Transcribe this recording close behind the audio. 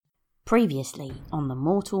Previously on the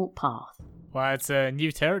Mortal Path. Well, it's a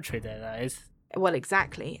new territory there, that is. Well,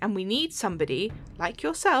 exactly. And we need somebody like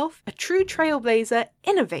yourself, a true trailblazer,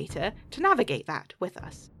 innovator, to navigate that with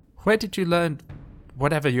us. Where did you learn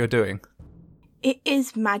whatever you're doing? It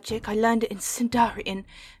is magic. I learned it in Sindarian.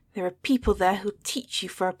 There are people there who teach you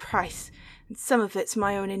for a price, and some of it's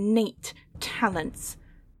my own innate talents.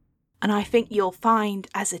 And I think you'll find,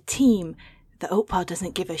 as a team, that Opal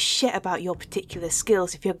doesn't give a shit about your particular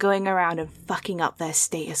skills if you're going around and fucking up their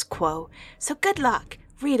status quo. So good luck.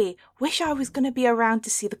 Really, wish I was going to be around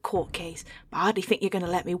to see the court case, but I hardly think you're going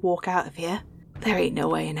to let me walk out of here. There ain't no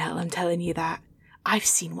way in hell, I'm telling you that. I've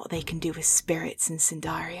seen what they can do with spirits in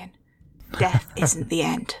Sindarian. Death isn't the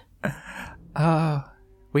end.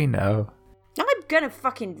 We know. I'm gonna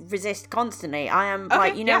fucking resist constantly. I am,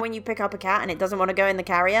 okay, when you pick up a cat and it doesn't want to go in the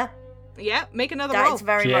carrier? Yeah, make another roll. That's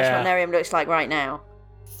very much what Nerium looks like right now.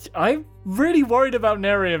 I'm really worried about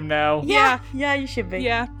Nerium now. Yeah, you should be.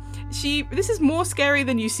 Yeah. This is more scary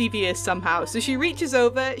than Eusebius somehow. So she reaches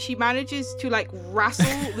over, she manages to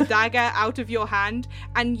wrestle the dagger out of your hand,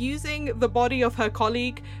 and using the body of her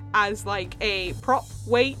colleague as a prop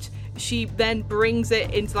weight, she then brings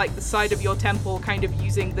it into the side of your temple, kind of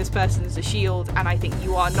using this person as a shield, and I think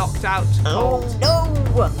you are knocked out cold. Oh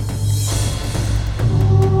no!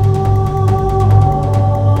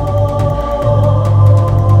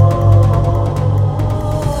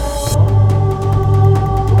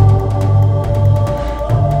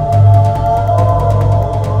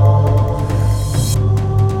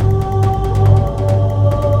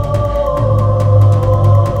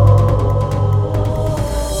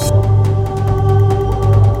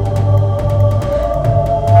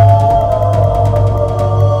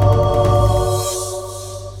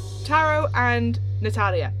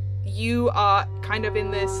 Natalia, you are kind of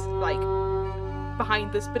in this,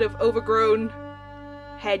 behind this bit of overgrown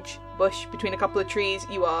hedge bush between a couple of trees.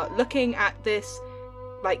 You are looking at this,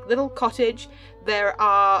 little cottage. There's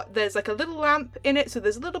a little lamp in it, so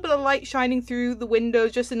there's a little bit of light shining through the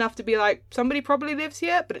windows, just enough to be somebody probably lives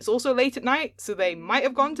here, but it's also late at night, so they might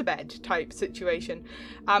have gone to bed type situation.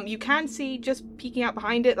 You can see, just peeking out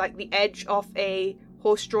behind it, the edge of a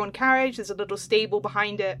horse-drawn carriage. There's a little stable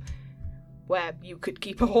behind it, where you could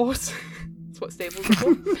keep a horse. That's what stables are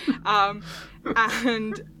for.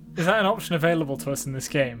 And is that an option available to us in this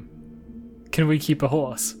game? Can we keep a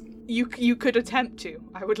horse? You could attempt to.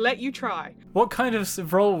 I would let you try. What kind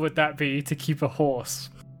of role would that be to keep a horse?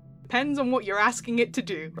 Depends on what you're asking it to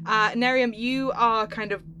do. Nerium, you are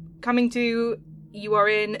kind of coming to. You are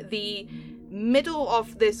in the middle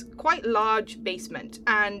of this quite large basement,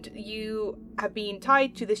 and you have been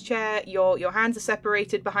tied to this chair. Your hands are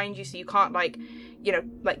separated behind you, so you can't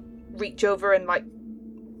reach over and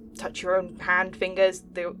touch your own fingers.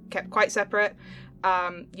 They're kept quite separate.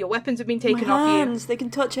 Your weapons have been taken off you. Hands, they can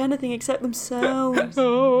touch anything except themselves.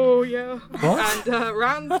 Oh yeah. What? And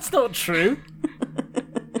round That's not true.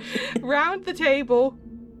 round the table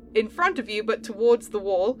in front of you, but towards the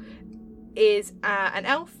wall, is an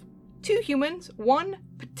elf, 2 humans, 1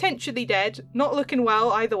 potentially dead, not looking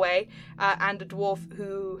well either way, and a dwarf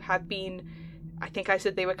who have been, I think I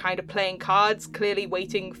said they were kind of playing cards, clearly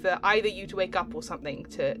waiting for either you to wake up or something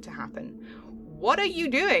to happen. What are you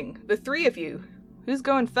doing, the 3 of you? Who's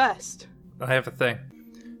going first? I have a thing.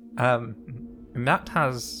 Nat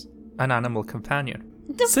has an animal companion.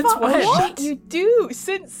 Since when? What? You do?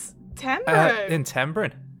 Since Tembrin? In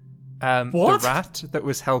Tembrin. What? The rat that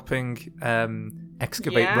was helping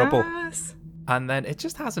excavate rubble. And then it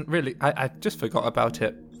just hasn't really... I just forgot about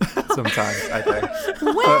it sometimes, I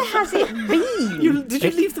think. Where has it been? Did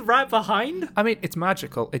you leave the rat behind? I mean, it's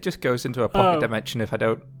magical. It just goes into a pocket dimension if I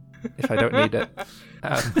don't need it.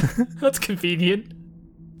 That's convenient.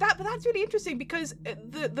 But that's really interesting, because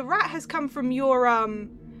the rat has come from your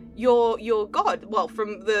god, well,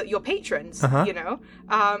 from your patrons, you know,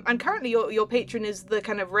 and currently your patron is the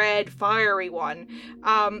kind of red, fiery one,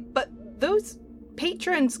 but those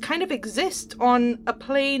patrons kind of exist on a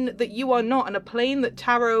plane that you are not, and a plane that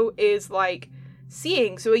Taro is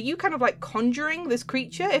seeing. So are you kind of conjuring this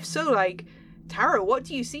creature? If so, Taro, what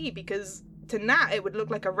do you see? Because to Nat it would look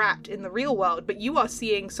like a rat in the real world, but you are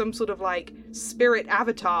seeing some sort of spirit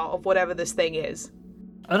avatar of whatever this thing is.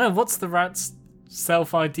 I don't know, what's the rat's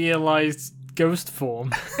self-idealized ghost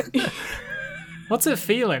form? What's it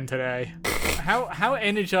feeling today? How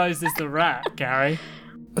energized is the rat, Gary?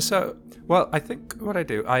 So, well, I think what I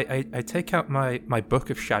do, I take out my book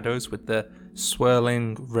of shadows with the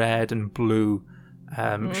swirling red and blue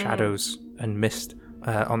shadows and mist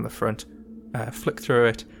on the front, flick through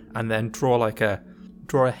it, and then draw a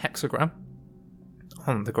hexagram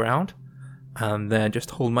on the ground, and then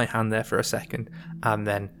just hold my hand there for a second, and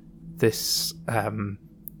then this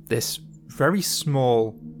very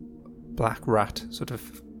small black rat sort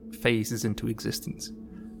of phases into existence,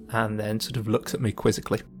 and then sort of looks at me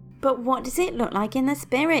quizzically. But what does it look like in the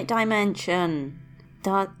spirit dimension?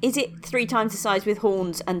 Is it 3 times the size with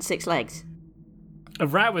horns and 6 legs? A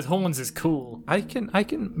rat with horns is cool. I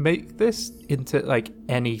can make this into like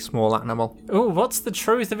any small animal. Oh, what's the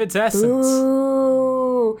truth of its essence?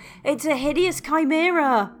 Ooh, it's a hideous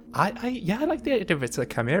chimera. I like the idea of it's a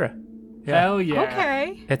chimera. Yeah. Hell yeah.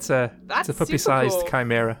 Okay. It's a puppy-sized cool.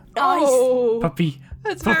 chimera. Oh, Puppy.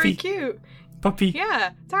 that's puppy. very cute. Puppy.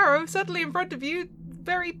 Yeah, Taro, suddenly in front of you,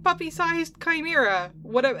 very puppy-sized chimera.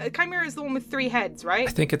 Whatever. Chimera is the one with 3 heads, right?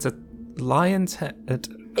 I think it's a lion's head.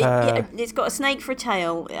 It's got a snake for a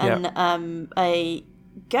tail and a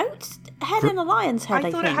goat's head and a lion's head,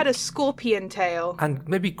 I thought it had a scorpion tail. And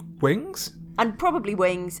maybe wings? And probably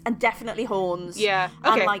wings, and definitely horns. Yeah,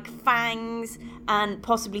 okay. And like fangs, and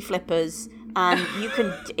possibly flippers. And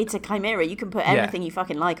it's a chimera, you can put anything you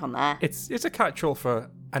fucking like on there. It's a catch-all for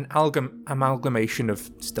an amalgamation of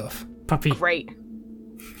stuff. Puppy. Great.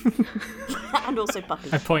 And also puppy.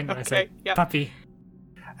 I point and I say, yep. puppy.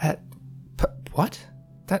 What?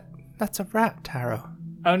 That's a rat, Taro.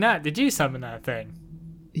 Oh, Nat, did you summon that thing?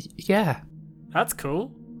 Yeah. That's cool.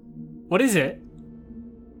 What is it?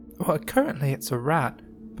 Well, currently it's a rat,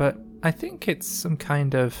 but I think it's some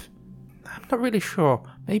kind of... I'm not really sure.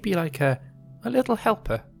 Maybe like a little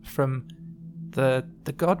helper from the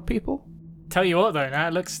god people? Tell you what, though,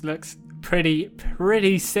 Nat, looks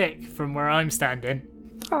pretty sick from where I'm standing.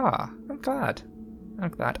 Ah, I'm glad.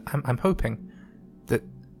 I'm hoping that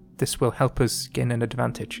this will help us gain an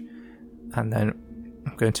advantage. And then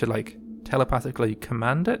I'm going to like telepathically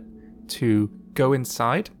command it to go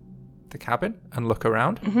inside the cabin and look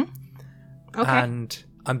around. Mm-hmm. Okay. And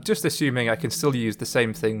I'm just assuming I can still use the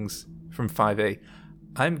same things from 5A.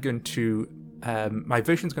 I'm going to... my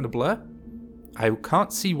vision's going to blur. I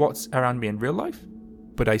can't see what's around me in real life,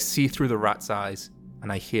 but I see through the rat's eyes, and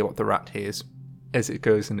I hear what the rat hears as it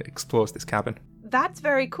goes and explores this cabin. That's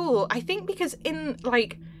very cool. I think because in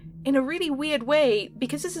a really weird way,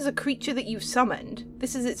 because this is a creature that you've summoned,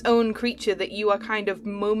 this is its own creature that you are kind of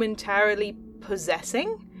momentarily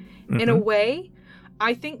possessing, in a way.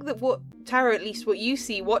 I think that what, Taro, at least what you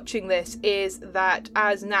see watching this, is that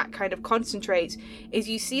as Nat kind of concentrates, is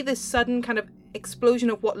you see this sudden kind of explosion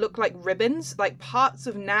of what look like ribbons, like parts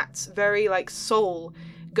of Nat's very like soul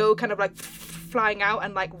go kind of like flying out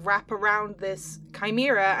and like wrap around this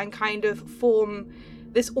chimera and kind of form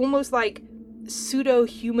this almost like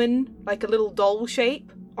pseudo-human, like a little doll shape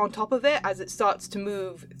on top of it as it starts to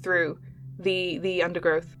move through the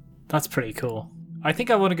undergrowth. That's pretty cool. I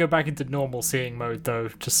think I want to go back into normal seeing mode, though.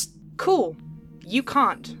 Just... Cool. You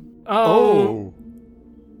can't. Oh.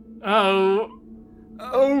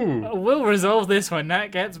 We'll resolve this when Nat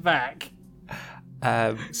gets back.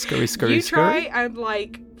 Scurry. You try and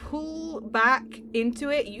like pull back into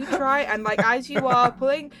it. You try and like as you are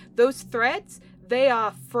pulling those threads, they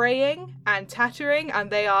are fraying and tattering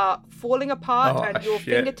and they are falling apart and your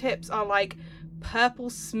fingertips are like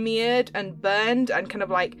purple smeared and burned and kind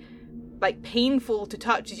of like painful to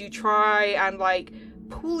touch as you try and like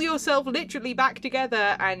pull yourself literally back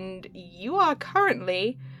together, and you are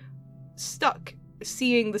currently stuck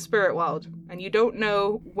seeing the spirit world, and you don't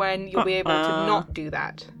know when you'll be able to not do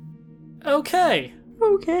that. Okay.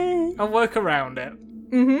 Okay. I'll work around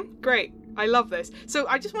it. Great. I love this. So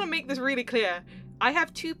I just want to make this really clear. I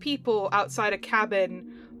have 2 people outside a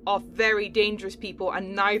cabin of very dangerous people,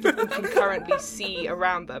 and neither of them can currently see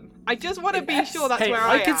around them. I just want to be sure that's where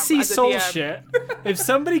I am. I can see as a soul DM. shit. If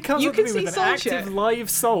somebody comes up to me with an active live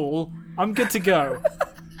soul, I'm good to go.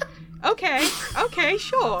 Okay,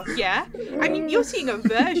 sure, yeah. I mean, you're seeing a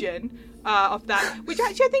version of that, which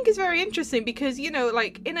actually I think is very interesting because, you know,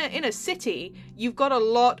 like in a city, you've got a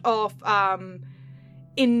lot of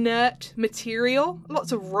inert material,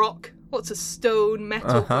 lots of rock, lots of stone,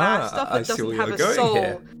 metal, glass, stuff that doesn't have a soul.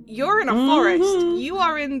 Here. You're in a forest. You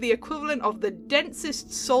are in the equivalent of the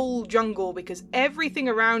densest soul jungle because everything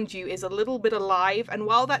around you is a little bit alive, and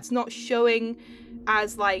while that's not showing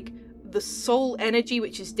as like the soul energy,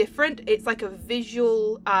 which is different, it's like a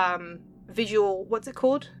visual, what's it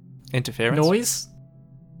called? Interference? Noise?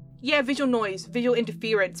 Yeah, visual noise, visual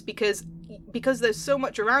interference, because there's so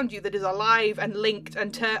much around you that is alive and linked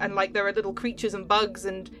and like there are little creatures and bugs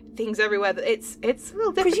and things everywhere that it's a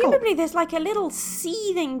little difficult. Presumably there's like a little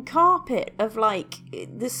seething carpet of like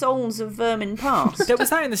the souls of vermin past. There was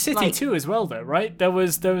that in the city too as well though, right? There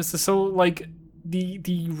was the soul, like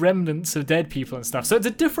the remnants of dead people and stuff. So it's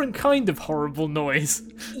a different kind of horrible noise.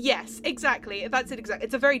 Yes, exactly. That's it. Exactly.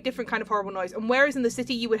 It's a very different kind of horrible noise. And whereas in the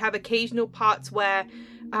city you would have occasional parts where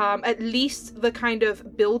at least the kind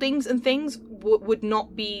of buildings and things would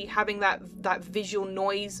not be having that visual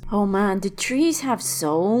noise. Oh man, do trees have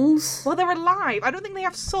souls? Well, they're alive. I don't think they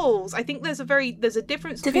have souls. I think there's a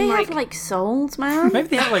difference Do between they have like souls, man? Maybe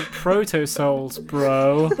they have like proto-souls,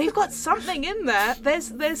 bro. They've got something in there.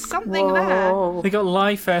 There's something there. Whoa. They got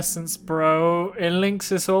life essence, bro. It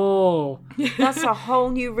links us all. That's a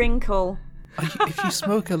whole new wrinkle. If you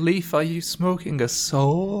smoke a leaf, are you smoking a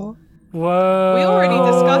soul? Whoa. We already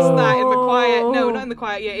discussed that in the quiet. No, not in the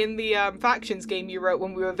quiet. Yeah, in the factions game you wrote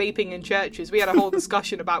when we were vaping in churches. We had a whole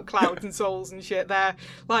discussion about clouds and souls and shit there.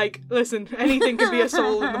 Like, listen, anything can be a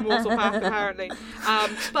soul in the mortal path, apparently.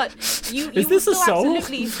 But you Is this a soul?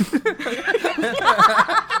 Absolutely...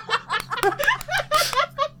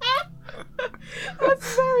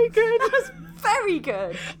 That's very good. That's very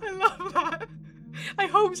good. I love that. I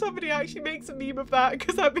hope somebody actually makes a meme of that,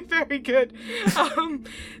 because that'd be very good.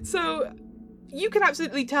 So you can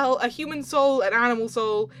absolutely tell a human soul, an animal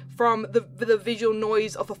soul, from the visual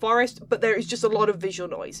noise of a forest, but there is just a lot of visual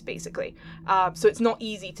noise, basically. So it's not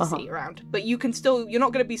easy to see around. But you're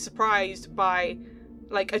not going to be surprised by,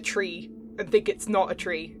 like, a tree and think it's not a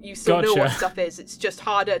tree. You still know what stuff is. It's just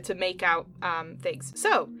harder to make out things.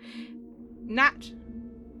 So, Nat,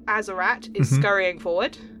 as a rat, is scurrying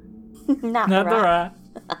forward. Not the rat.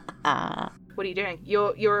 What are you doing?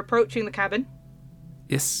 You're approaching the cabin.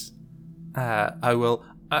 Yes, I will.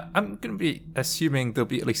 I'm going to be assuming there'll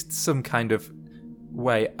be at least some kind of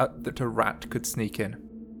way that a rat could sneak in.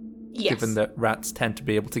 Yes. Given that rats tend to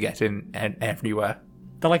be able to get in everywhere.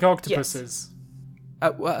 They're like octopuses.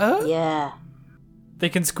 Yeah. They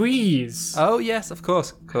can squeeze. Oh, yes, of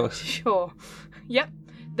course. Sure. Yep.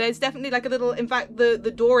 There's definitely like a little... In fact, the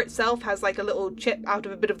door itself has like a little chip out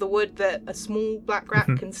of a bit of the wood that a small black rat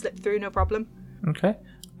can slip through, no problem. Okay.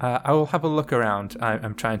 I will have a look around.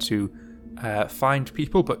 I'm trying to find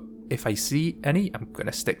people, but if I see any, I'm going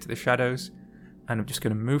to stick to the shadows, and I'm just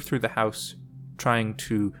going to move through the house, trying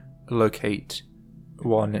to locate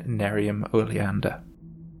one Nerium Oleander.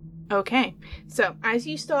 Okay. So as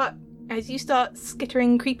you start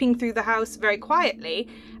skittering, creeping through the house very quietly,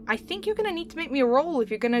 I think you're going to need to make me a roll if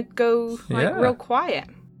you're going to go real quiet.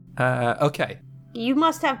 Okay. You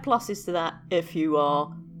must have pluses to that if you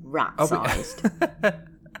are rat-sized.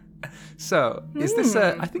 So, is this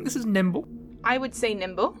I think this is nimble. I would say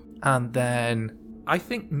nimble. And then I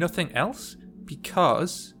think nothing else,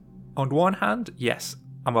 because on one hand, yes,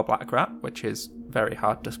 I'm a black rat, which is very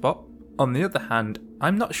hard to spot. On the other hand,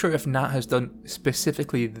 I'm not sure if Nat has done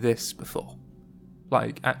specifically this before.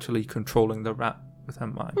 Like, actually controlling the rat with her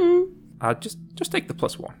mind. I'll just take the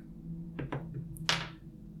 +1.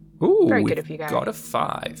 Ooh, very good of you guys. Got a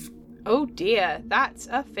 5. Oh dear, that's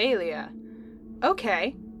a failure.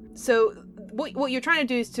 Okay, so what you're trying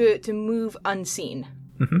to do is to move unseen.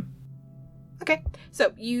 Okay,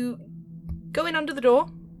 so you go in under the door.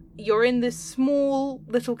 You're in this small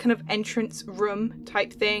little kind of entrance room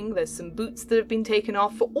type thing. There's some boots that have been taken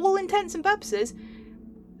off. For all intents and purposes,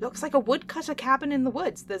 looks like a woodcutter cabin in the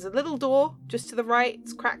woods. There's a little door just to the right.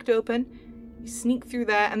 It's cracked open. You sneak through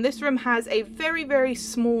there, and this room has a very, very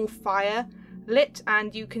small fire lit,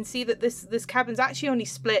 and you can see that this cabin's actually only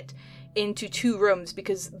split into 2 rooms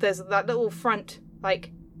because there's that little front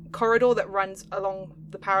like corridor that runs along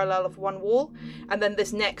the parallel of one wall, and then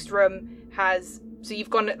this next room has, so you've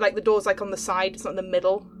gone like the door's like on the side. It's not in the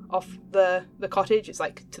middle of the cottage. It's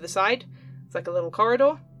like to the side. It's like a little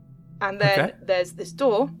corridor, and then there's this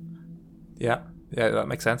door. Yeah, that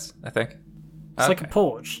makes sense, I think. It's like a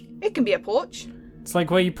porch. It can be a porch. It's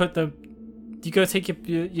like where you put you go take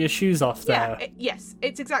your shoes off there. Yeah, yes,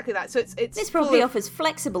 it's exactly that. So it's this probably offers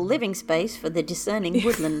flexible living space for the discerning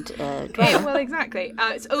woodland dweller. Yeah, well, exactly.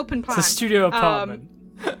 It's open plan. It's a studio apartment.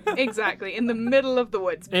 Exactly, in the middle of the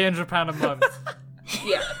woods. £800 a month.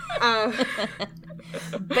 Yeah.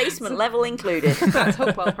 Basement level included. That's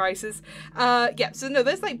Hopewell prices. Yeah, so no,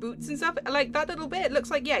 there's like boots and stuff. Like that little bit, it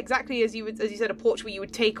looks like, yeah, exactly as you said, a porch where you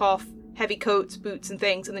would take off heavy coats, boots and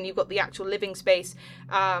things, and then you've got the actual living space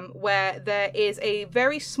where there is a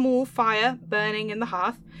very small fire burning in the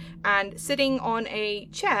hearth, and sitting on a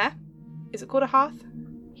chair, is it called a hearth?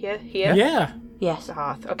 Here? Yeah. Yes. It's a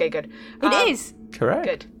hearth. Okay, good. It is. Correct.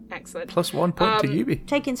 Good. Excellent. +1 point to Yubi.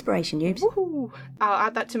 Take inspiration, Yubes. Woohoo. I'll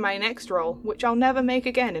add that to my next roll, which I'll never make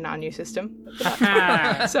again in our new system.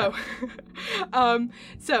 So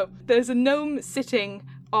there's a gnome sitting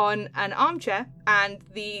on an armchair, and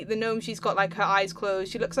the gnome, she's got like her eyes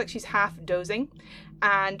closed. She looks like she's half dozing,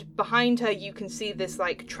 and behind her you can see this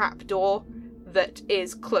like trap door that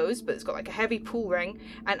is closed, but it's got like a heavy pull ring,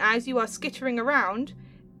 and as you are skittering around,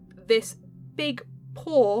 this big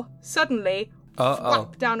paw suddenly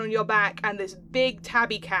flap down on your back, and this big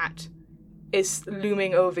tabby cat is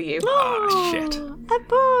looming over you. Oh, shit. A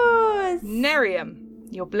pause! Nerium,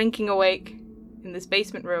 you're blinking awake in this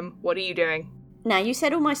basement room. What are you doing? Now, you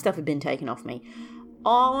said all my stuff had been taken off me.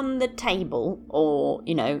 On the table, or,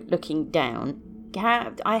 looking down,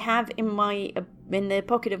 I have in the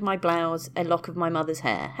pocket of my blouse a lock of my mother's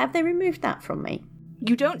hair. Have they removed that from me?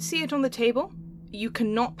 You don't see it on the table. You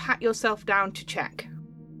cannot pat yourself down to check.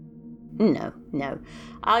 No.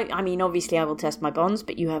 I mean, obviously I will test my bonds,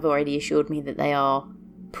 but you have already assured me that they are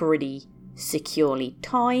pretty securely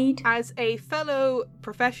tied. As a fellow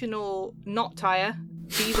professional knot tire,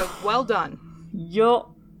 these are well done.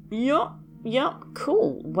 Yup,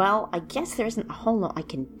 cool. Well, I guess there isn't a whole lot I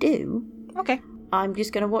can do. Okay. I'm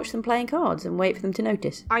just going to watch them playing cards and wait for them to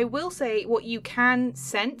notice. I will say what you can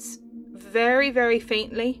sense very, very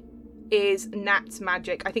faintly is Nat's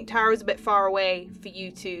magic. I think Taro's a bit far away for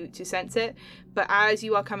you to sense it, but as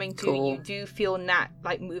you are coming to, cool. You do feel Nat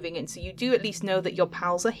like moving in, so you do at least know that your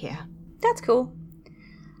pals are here. That's cool.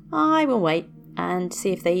 I will wait and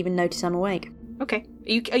see if they even notice I'm awake. Okay.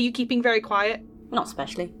 Are you keeping very quiet? Not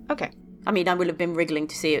especially. Okay. I mean, I will have been wriggling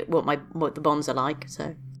to see what the bonds are like,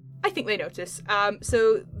 so... I think they notice.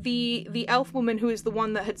 So the elf woman, who is the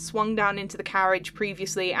one that had swung down into the carriage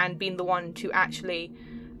previously and been the one to actually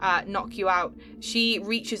knock you out, she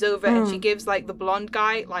reaches over and she gives like the blonde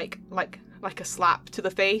guy like a slap to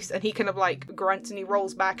the face, and he kind of like grunts and he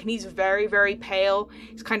rolls back, and he's very, very pale.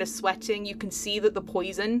 He's kind of sweating. You can see that the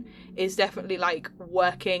poison is definitely like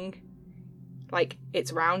working like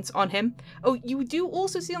its rounds on him. Oh, you do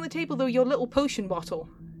also see on the table though your little potion bottle,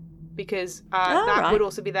 because that would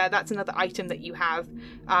also be there. That's another item that you have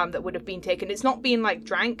that would have been taken. It's not being like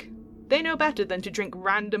drank. They know better than to drink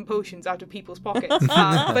random potions out of people's pockets,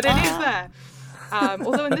 but it is there.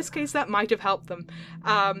 Although in this case that might have helped them.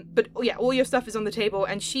 But yeah, all your stuff is on the table,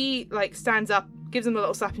 and she like stands up, gives him a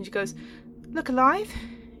little slap, and she goes, "Look alive.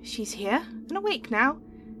 She's here and awake now.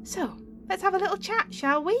 So let's have a little chat,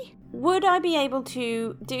 shall we?" Would I be able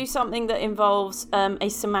to do something that involves a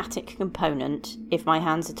somatic component if my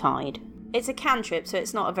hands are tied? It's a cantrip, so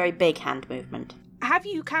it's not a very big hand movement. Have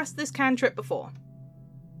you cast this cantrip before?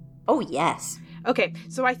 Oh, yes. Okay,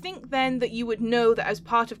 so I think then that you would know that as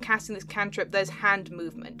part of casting this cantrip, there's hand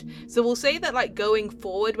movement. So we'll say that like going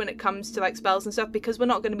forward when it comes to like spells and stuff, because we're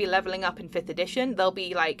not going to be leveling up in 5th edition, there'll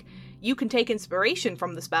be like, you can take inspiration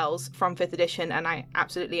from the spells from 5th edition, and I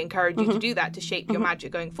absolutely encourage you to do that to shape your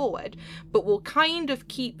magic going forward. But we'll kind of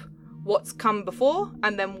keep what's come before,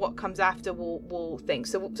 and then what comes after we'll think.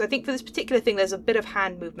 So I think for this particular thing, there's a bit of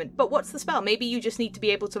hand movement. But what's the spell? Maybe you just need to be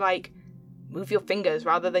able to like move your fingers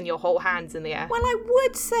rather than your whole hands in the air. Well, I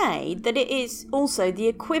would say that it is also the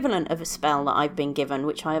equivalent of a spell that I've been given,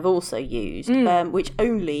 which I have also used, which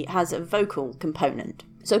only has a vocal component.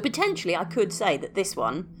 So potentially I could say that this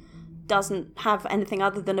one doesn't have anything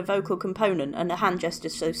other than a vocal component, and a hand gesture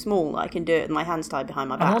so small that I can do it with my hands tied behind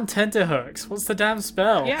my back. I'm on tenterhooks. What's the damn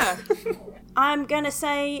spell? Yeah. I'm going to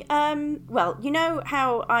say, well, you know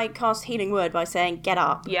how I cast Healing Word by saying, get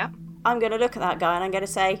up? Yeah. I'm going to look at that guy and I'm going to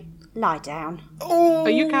say, lie down. Are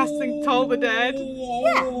you casting Toll the Dead?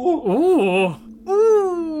 Yeah. Ooh.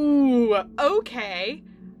 Okay.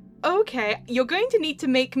 You're going to need to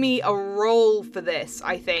make me a roll for this,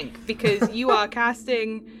 I think, because you are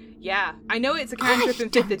casting... Yeah, I know it's a cantrip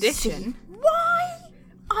in 5th edition. Why?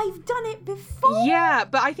 I've done it before. Yeah,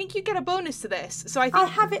 but I think you get a bonus to this. So I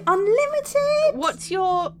have it unlimited. What's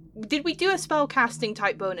your... Did we do a spell casting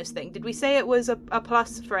type bonus thing? Did we say it was a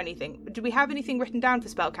plus for anything? Did we have anything written down for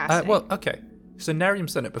spell casting? Well, okay. So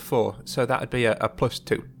Nerium's done it before, so that would be a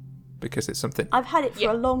 +2, because it's something... I've had it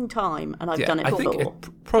for a long time, and I've done it before. I think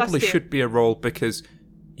it probably should be a roll, because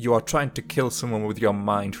you are trying to kill someone with your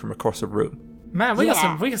mind from across a room. Man, we got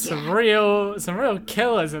some real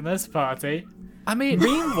killers in this party. I mean,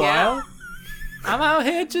 meanwhile, I'm out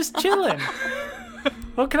here just chilling.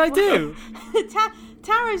 What can I do?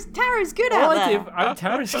 Taro's good out there.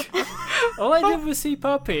 All I did was see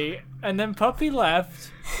Puppy, and then Puppy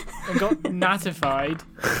left and got natified,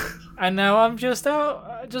 and now I'm just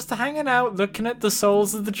out, just hanging out, looking at the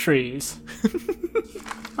souls of the trees.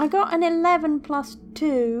 I got an 11 plus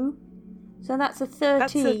 2, so that's a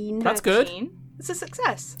 13. That's good. It's a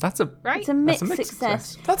success. That's a right. It's a mixed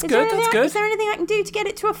success. That's good. Is there anything I can do to get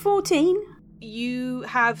it to a 14? You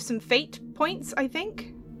have some fate points, I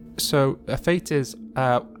think. So a fate is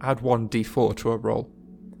add 1d4 to a roll,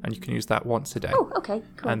 and you can use that once a day. Oh, okay,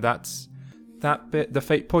 cool. And that's that bit, the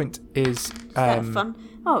fate point is fun.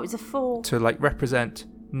 Oh, it was a 4. to like represent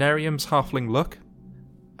Nerium's halfling look,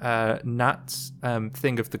 Nat's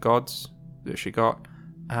thing of the gods that she got,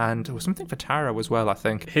 and there was something for Taro as well, I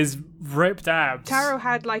think. His ripped abs. Taro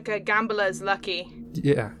had like a gambler's lucky.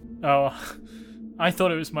 Yeah. Oh, I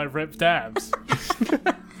thought it was my ripped abs.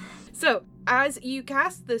 So, as you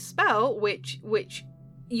cast the spell, which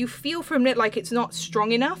you feel from it like it's not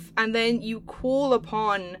strong enough, and then you call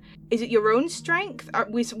upon, is it your own strength?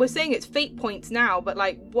 We're saying it's fate points now, but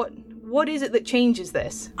like, what is it that changes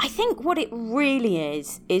this? I think what it really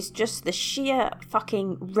is just the sheer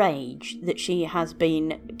fucking rage that she has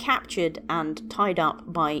been captured and tied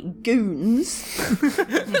up by goons.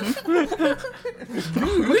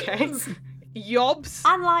 Okay. Yobs.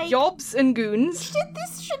 And like... Yobs and goons.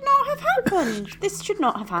 This should not have happened. This should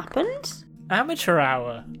not have happened. Amateur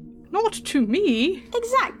hour. Not to me.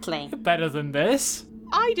 Exactly. Better than this.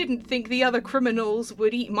 I didn't think the other criminals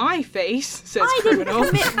would eat my face, says I criminal.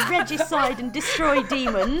 didn't commit regicide and destroy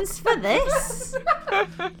demons for this.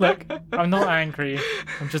 Look, I'm not angry.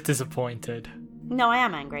 I'm just disappointed. No, I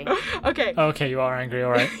am angry. Okay. Okay, you are angry,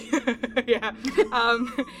 alright. Yeah.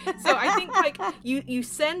 So I think like you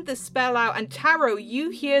send the spell out, and Taro, you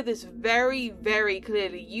hear this very, very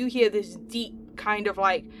clearly. You hear this deep kind of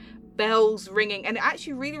like bells ringing, and it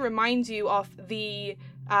actually really reminds you of the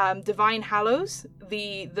Divine Hallows,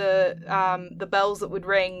 the bells that would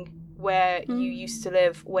ring where you used to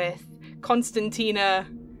live with Constantina,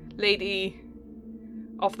 Lady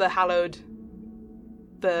of the Hallowed.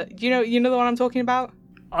 You know the one I'm talking about?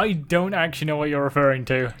 I don't actually know what you're referring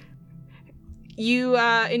to. You,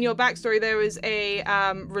 in your backstory, there was a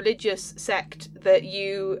religious sect that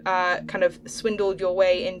you kind of swindled your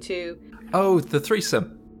way into. Oh, the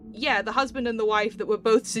threesome. Yeah, the husband and the wife that were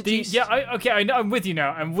both seduced. I know. I'm with you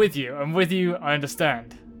now. I'm with you. I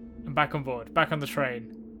understand. I'm back on board. Back on the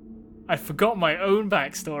train. I forgot my own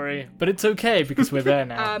backstory, but it's okay because we're there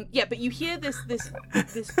now. Yeah, but you hear this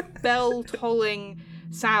bell tolling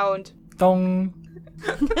sound. Dong.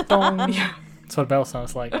 Dong. Yeah. That's what a bell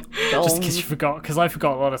sounds like. Just in case you forgot, because I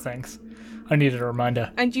forgot a lot of things. I needed a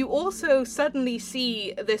reminder. And you also suddenly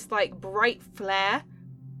see this like bright flare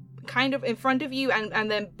kind of in front of you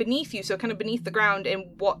and then beneath you, so kind of beneath the ground in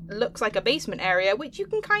what looks like a basement area, which you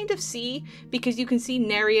can kind of see because you can see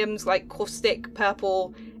Nerium's like caustic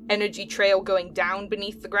purple energy trail going down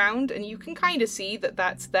beneath the ground, and you can kind of see that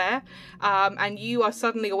that's there. And you are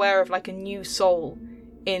suddenly aware of like a new soul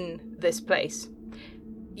in this place.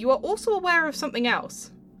 You are also aware of something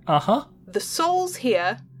else. Uh-huh. The souls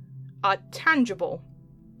here are tangible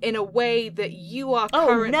in a way that you are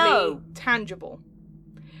currently tangible.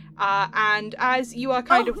 And as you are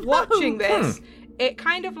kind of watching this, it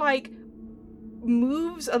kind of like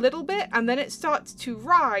moves a little bit, and then it starts to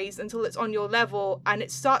rise until it's on your level, and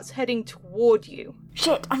it starts heading toward you.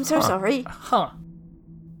 Shit, I'm so sorry.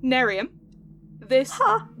 Nerium, this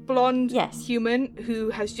blonde human who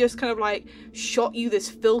has just kind of like shot you this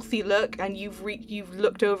filthy look, and you've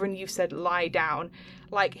looked over and you've said lie down.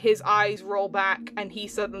 Like his eyes roll back and he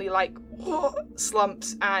suddenly like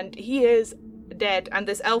slumps and he is dead. And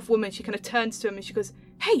this elf woman, she kind of turns to him and she goes,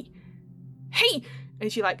 hey,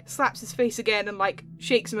 and she like slaps his face again and like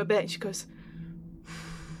shakes him a bit, and she goes,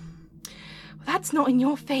 well, that's not in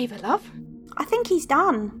your favour, love. I think he's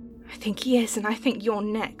done. I think he is, and I think you're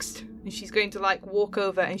next. And she's going to like walk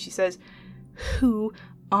over and she says, who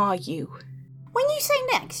are you? When you say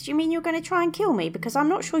next, you mean you're going to try and kill me? Because I'm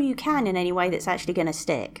not sure you can in any way that's actually going to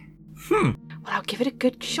stick. Well, I'll give it a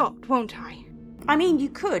good shot, won't I? I mean, you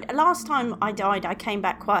could. Last time I died, I came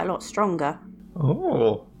back quite a lot stronger.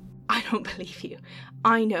 Oh. I don't believe you.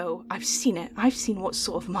 I know. I've seen it. I've seen what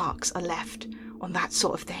sort of marks are left on that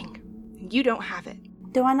sort of thing. And you don't have it.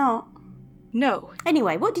 Do I not? No.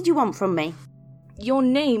 Anyway, what did you want from me? Your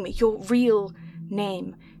name, your real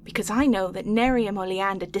name. Because I know that Nerium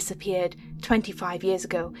Oleander disappeared 25 years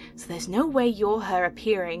ago, so there's no way you're her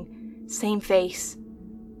appearing. Same face,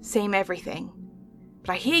 same everything.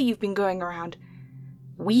 But I hear you've been going around...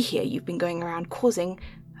 We hear you've been going around causing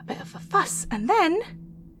a bit of a fuss, and then...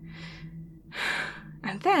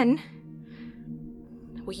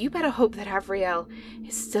 Well, you better hope that Avriel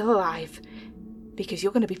is still alive, because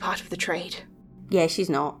you're going to be part of the trade. Yeah, she's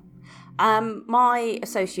not. My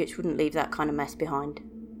associates wouldn't leave that kind of mess behind.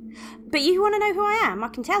 But you want to know who I am? I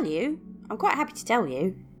can tell you. I'm quite happy to tell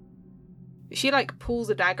you. She, like, pulls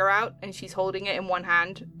a dagger out, and she's holding it in one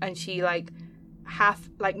hand, and she, like, half,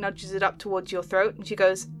 like, nudges it up towards your throat, and she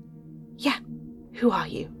goes, yeah, who are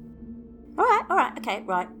you? Alright, okay,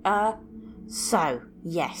 right. So,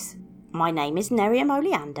 yes, my name is Nerium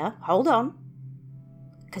Oleander. Hold on.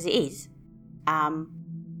 Because it is.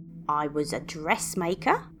 I was a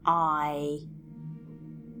dressmaker. I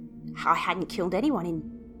hadn't killed anyone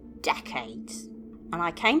in decades. And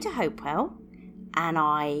I came to Hopewell, and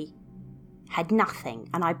I had nothing.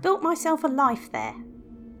 And I built myself a life there.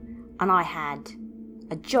 And I had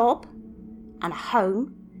a job, and a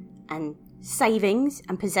home, and savings,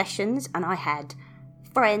 and possessions. And I had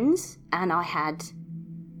friends, and I had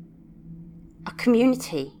a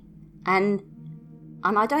community. And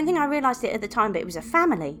I don't think I realised it at the time, but it was a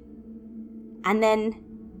family. And then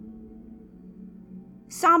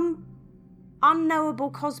some unknowable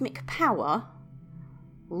cosmic power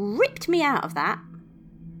ripped me out of that,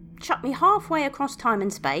 chucked me halfway across time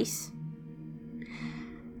and space,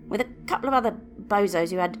 with a couple of other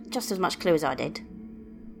bozos who had just as much clue as I did.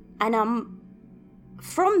 And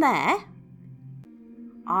from there,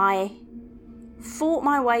 I fought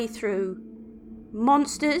my way through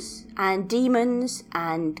monsters and demons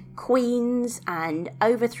and queens and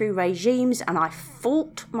overthrew regimes, and I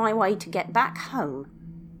fought my way to get back home.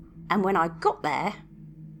 And when I got there,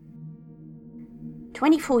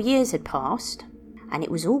 24 years had passed, and it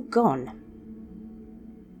was all gone.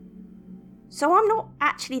 So I'm not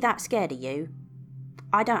actually that scared of you.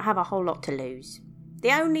 I don't have a whole lot to lose.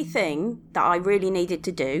 The only thing that I really needed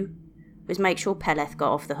to do was make sure Peleth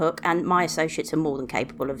got off the hook, and my associates are more than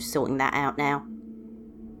capable of sorting that out now.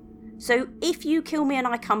 So if you kill me and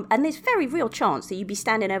I come, and there's a very real chance that you'd be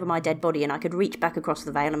standing over my dead body and I could reach back across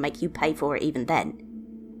the veil and make you pay for it even then.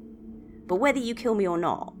 But whether you kill me or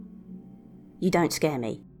not, you don't scare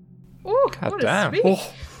me. Oh, God what damn. a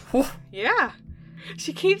speech. Yeah.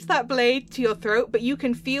 She keeps that blade to your throat, but you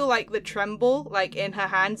can feel like the tremble like in her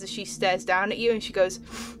hands as she stares down at you, and she goes,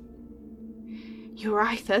 "You're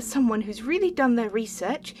either someone who's really done their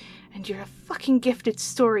research and you're a fucking gifted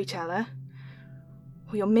storyteller,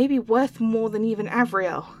 or you're maybe worth more than even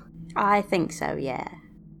Avriel." I think so, yeah.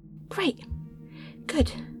 Great.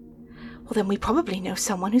 Good. Well, then we probably know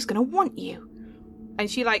someone who's going to want you. And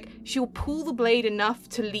she'll pull the blade enough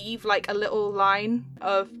to leave, like, a little line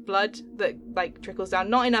of blood that, like, trickles down.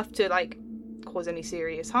 Not enough to, like, cause any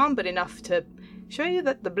serious harm, but enough to show you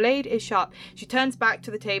that the blade is sharp. She turns back to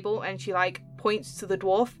the table and she, like, points to the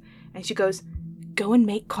dwarf and she goes, "Go and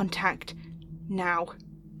make contact now."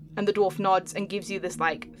 And the dwarf nods and gives you this,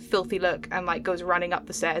 like, filthy look and, like, goes running up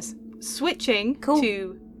the stairs. Switching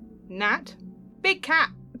to Nat. Big cat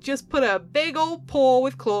just put a big old paw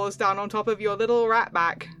with claws down on top of your little rat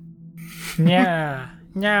back. Nyaa.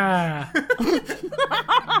 Nyaa.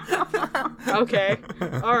 Okay.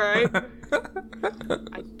 Alright.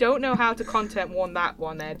 I don't know how to content warn that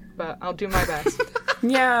one, Ed, but I'll do my best.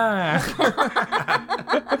 Nyaa.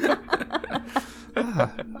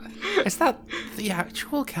 Is that the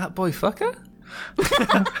actual Catboy fucker?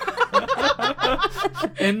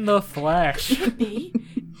 In the flesh.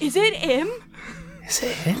 Is it him? Is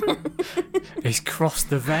it him? He's crossed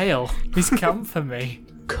the veil. He's come for me.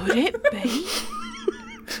 Could it be?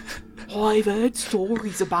 I've heard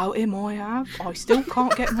stories about him, I have. I still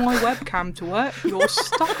can't get my webcam to work. You're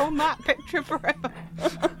stuck on that picture forever.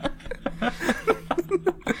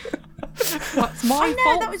 That's my I know,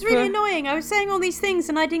 fault. that was really annoying. I was saying all these things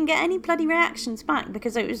and I didn't get any bloody reactions back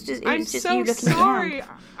because it was just I'm you so looking sorry. around.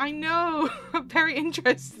 I know. I'm very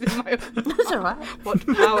interested in my That's alright. What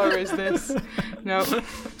power is this? No.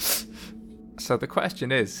 So the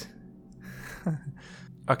question is...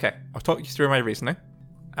 Okay, I'll talk you through my reasoning.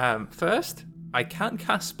 First, I can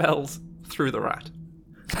cast spells through the rat.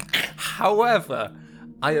 However,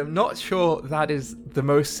 I am not sure that is the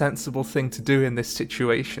most sensible thing to do in this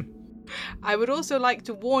situation. I would also like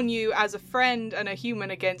to warn you as a friend and a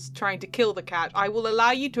human against trying to kill the cat. I will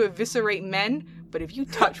allow you to eviscerate men, but if you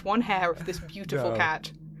touch one hair of this beautiful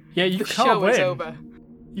cat, Yeah, you the can't show win. is over.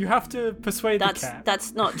 You have to persuade the cat.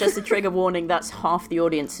 That's not just a trigger warning, that's half the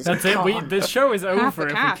audience is That's it. gone. The show is Half over the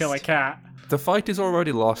if we cast. kill a cat. The fight is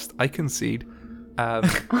already lost. I concede.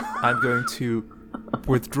 I'm going to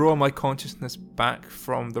withdraw my consciousness back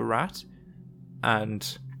from the rat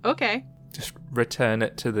and Okay. just return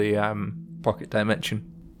it to the pocket dimension.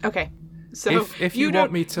 Okay. So If you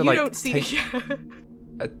want me to, you like, don't see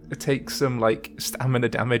take some like stamina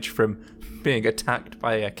damage from being attacked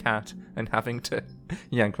by a cat and having to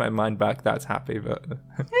yank my mind back, that's happy, but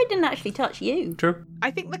It didn't actually touch you. true. I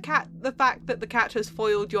think the fact that the cat has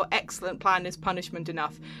foiled your excellent plan is punishment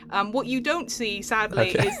enough. What you don't see,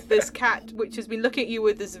 sadly, Okay. is this cat which has been looking at you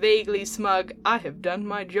with this vaguely smug, "I have done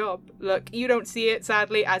my job" look. You don't see it,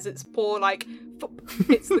 sadly, as its paw, like,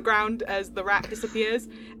 hits the ground as the rat disappears,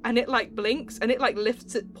 and it, like, blinks, and it, like,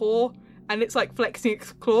 lifts its paw, and it's, like, flexing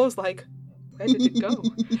its claws, like, Where did it go?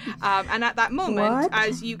 And at that moment, What?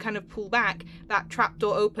 as you kind of pull back, that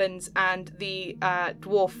trapdoor opens and the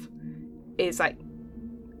dwarf is like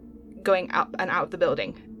going up and out of the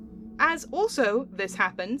building. As also this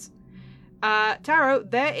happens, Taro,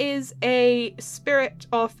 there is a spirit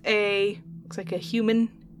of looks like a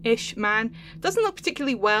human-ish man. Doesn't look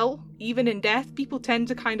particularly well, even in death. People tend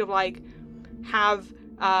to kind of like have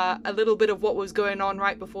a little bit of what was going on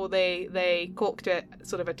right before they corked it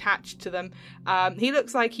sort of attached to them. He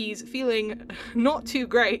looks like he's feeling not too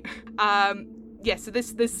great. So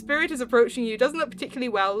this spirit is approaching you. Doesn't look particularly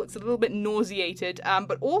well. Looks a little bit nauseated,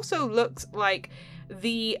 but also looks like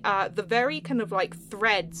the very kind of like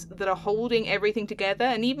threads that are holding everything together,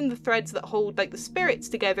 and even the threads that hold like the spirits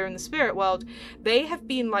together in the spirit world, they have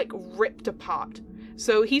been like ripped apart.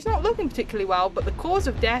 So he's not looking particularly well, but the cause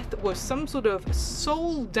of death was some sort of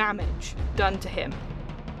soul damage done to him.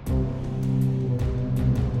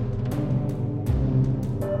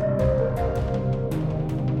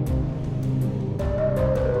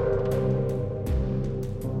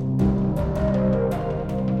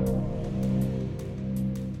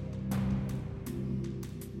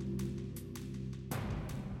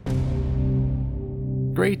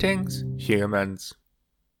 Greetings, humans.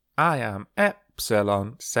 I am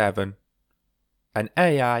Epsilon 7, an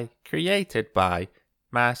AI created by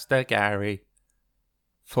Master Gary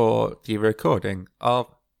for the recording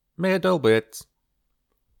of middle bits.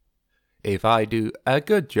 If I do a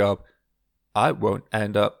good job, I won't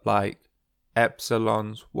end up like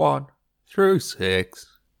Epsilons 1 through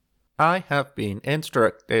 6. I have been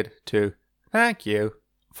instructed to thank you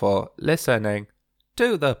for listening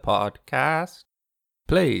to the podcast.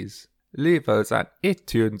 Please leave us an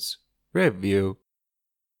iTunes review.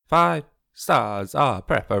 5 stars are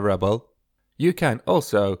preferable. You can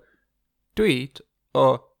also tweet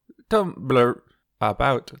or Tumblr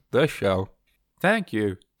about the show. Thank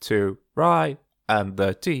you to Rye and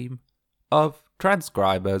the team of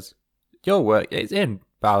transcribers. Your work is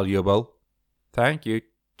invaluable. Thank you,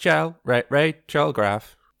 Rachel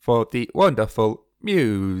Graff, for the wonderful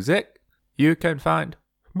music. You can find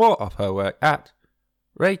more of her work at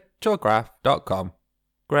rachelgraff.com.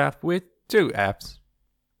 Graph with 2 Fs.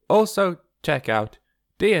 Also check out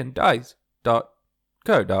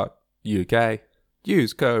dndice.co.uk.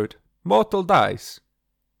 Use code MortalDice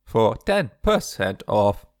for 10%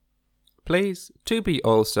 off. Please to be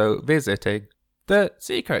also visiting the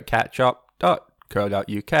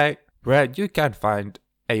secretcatshop.co.uk, where you can find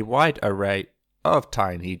a wide array of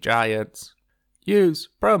tiny giants. Use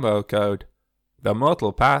promo code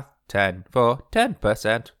TheMortalPath10 for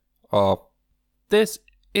 10% off. This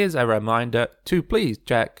is a reminder to please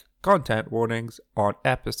check content warnings on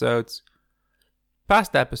episodes.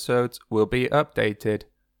 Past episodes will be updated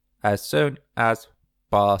as soon as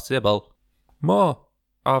possible. More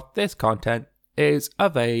of this content is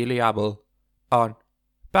available on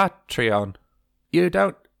Patreon. You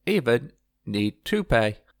don't even need to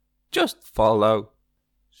pay. Just follow.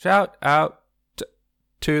 Shout out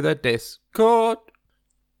to the Discord.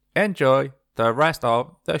 Enjoy the rest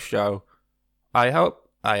of the show. I hope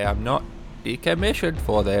I am not decommissioned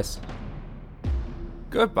for this.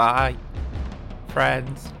 Goodbye,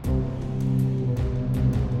 friends.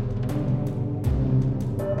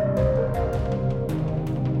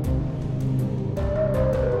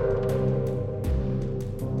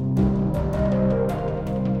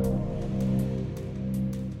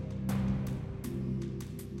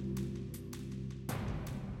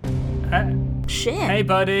 Shit. Hey,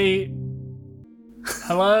 buddy.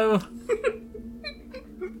 Hello.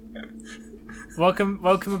 Welcome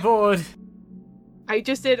aboard. I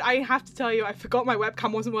have to tell you, I forgot my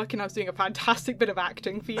webcam wasn't working. I was doing a fantastic bit of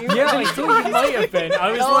acting for you. Yeah, I thought you might have been.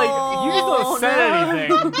 I was like, you not said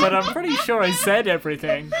anything, but I'm pretty sure I said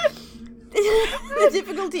everything. The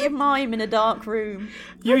difficulty of mime in a dark room.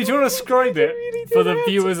 Do you want to describe it for the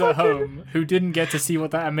viewers at home who didn't get to see what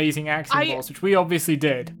that amazing accent was, which we obviously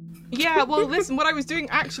did? Yeah, well, listen, what I was doing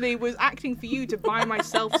actually was acting for you to buy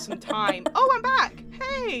myself some time. Oh, I'm back!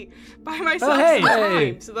 Hey! Buy myself some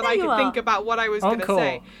time so that I could think about what I was going to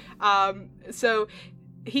say. So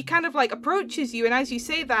he kind of like approaches you, and as you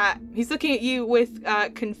say that, he's looking at you with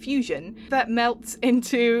confusion that melts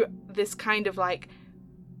into this kind of like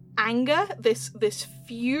anger, this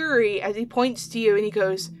fury as he points to you and he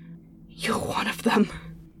goes, "You're one of them."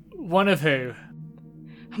 One of who?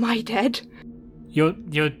 Am I dead? You're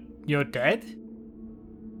dead?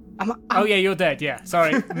 Oh yeah, you're dead. Yeah,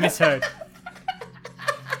 sorry, misheard.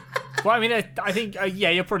 Well, I mean, I think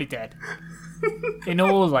you're probably dead. In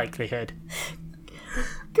all likelihood.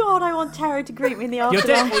 God, I want Taro to greet me in the afterlife.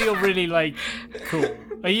 You're dead, or you're really like cool.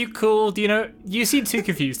 Are you cool? Do you know? You seem too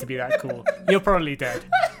confused to be that cool. You're probably dead.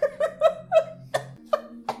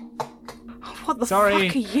 What the Sorry.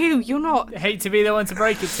 fuck are you? You're not... Hate to be the one to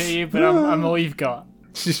break it to you, but I'm all you've got.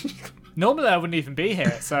 Normally I wouldn't even be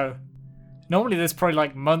here, so... Normally there's probably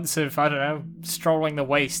like months of, I don't know, strolling the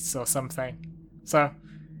wastes or something. So...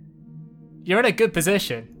 You're in a good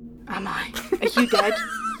position. Am I? Are you dead?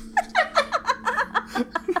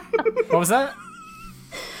 What was that?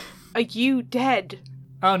 Are you dead?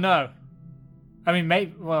 Oh no. I mean,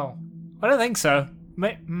 maybe. Well, I don't think so.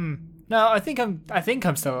 No, I think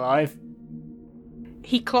I'm still alive.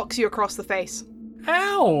 He clocks you across the face.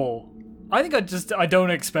 Ow! I think I don't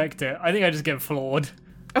expect it. I think I just get floored.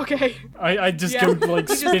 Okay. I just go like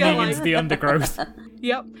spinning into the undergrowth.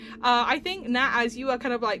 Yep. I think, Nat, as you are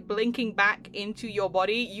kind of like blinking back into your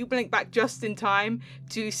body, you blink back just in time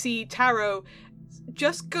to see Taro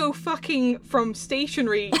just go fucking from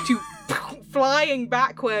stationary to flying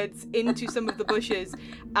backwards into some of the bushes.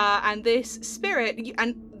 And this spirit,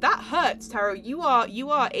 and that hurts, Taro. You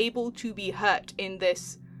are able to be hurt in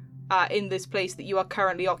this place that you are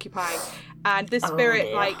currently occupying. And this spirit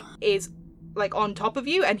is like on top of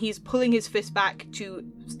you, and he's pulling his fist back to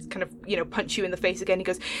kind of, punch you in the face again. He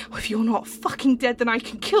goes, if you're not fucking dead, then I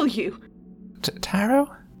can kill you.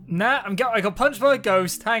 Taro? Nah, I got punched by a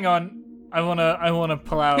ghost. Hang on. I wanna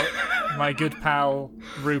pull out my good pal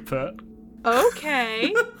Rupert.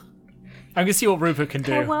 Okay. I'm gonna see what Rupert can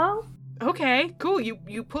do. Well, okay, cool.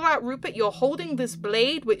 You pull out Rupert. You're holding this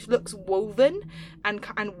blade, which looks woven and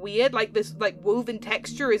weird. Like this, like woven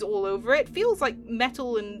texture is all over it. Feels like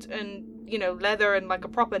metal and leather and like a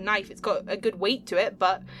proper knife. It's got a good weight to it,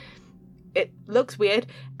 but it looks weird.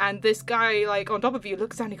 And this guy, like on top of you,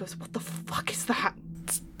 looks down. And he goes, "What the fuck is that?"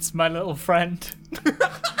 It's my little friend.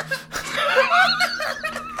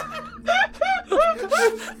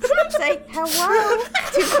 say hello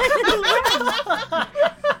to my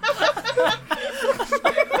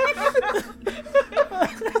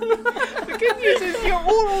The good news is you're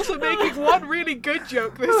all also making one really good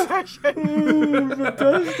joke this session.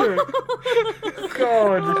 Fantastic.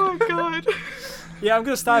 God. Oh god. Yeah, I'm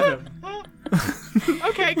gonna stab him.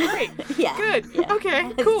 Okay, great. Yeah. Good. Yeah.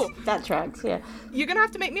 Okay, cool. That tracks, yeah. You're gonna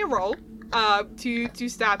have to make me a roll to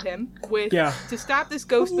stab him with to stab this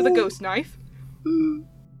ghost with a ghost knife.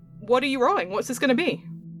 What are you rolling? What's this gonna be?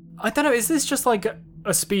 I don't know, is this just like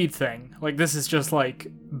a speed thing? Like this is just like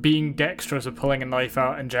being dexterous or pulling a knife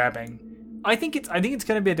out and jabbing? I think it's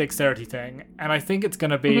gonna be a dexterity thing, and I think it's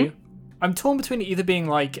gonna be I'm torn between either being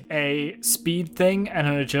like a speed thing and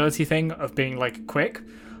an agility thing of being like quick,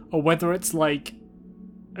 or whether it's like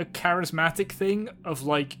a charismatic thing of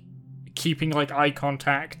like keeping like eye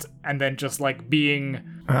contact and then just like being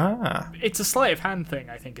it's a sleight of hand thing,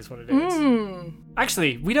 I think is what it is.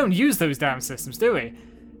 Actually, we don't use those damn systems, do we?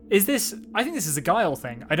 I think this is a guile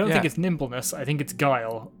thing. I don't think it's nimbleness, I think it's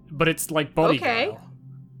guile, but it's like body guile.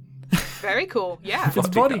 Very cool. Yeah. It's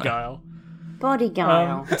body guile. Body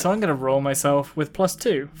guile. So I'm gonna roll myself with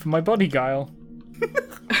 +2 for my body guile.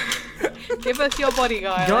 Give us your body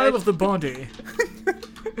guile. Guile of the body.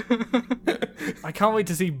 I can't wait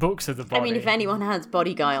to see books of the body. I mean, if anyone has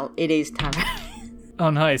body guile, it is Taro. Oh,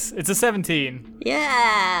 nice. It's a 17.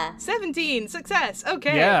 Yeah. 17. Success.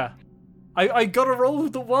 Okay. Yeah. I got to roll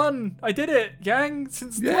with the 1. I did it, gang.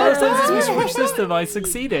 Since the first time since we switched system, I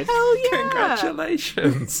succeeded. Hell yeah.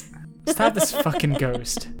 Congratulations. Stab this fucking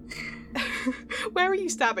ghost. Where are you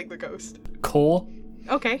stabbing the ghost? Core.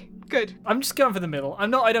 Okay, good. I'm just going for the middle. I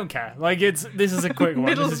don't care. Like this is a quick one.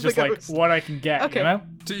 This is just like what I can get, Okay. you know?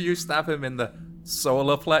 Do you stab him in the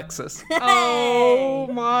solar plexus? Oh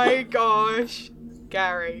my gosh.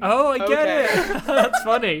 Gary. Oh, I get it. That's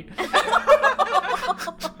funny.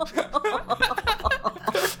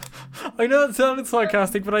 I know it sounded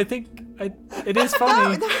sarcastic, but I think it is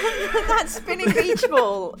funny. That spinning beach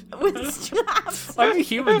ball with straps. I'm a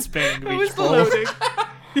human spinning It was beach the ball. loading.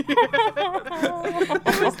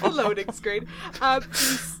 It was the loading screen. You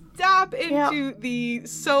stab into the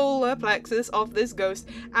solar plexus of this ghost,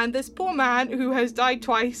 and this poor man who has died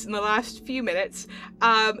twice in the last few minutes,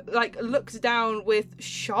 looks down with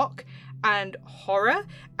shock and horror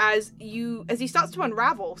as he starts to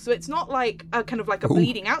unravel. So it's not like a kind of like a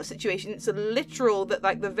bleeding out situation. It's a literal that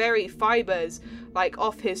like the very fibers like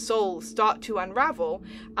off his soul start to unravel.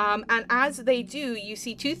 And as they do, you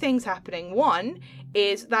see two things happening. One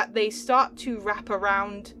is that they start to wrap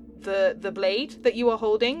around the blade that you are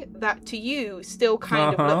holding, that to you still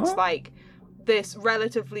kind of looks like this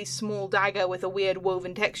relatively small dagger with a weird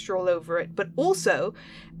woven texture all over it. But also,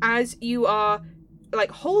 as you are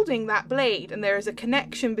like holding that blade, and there is a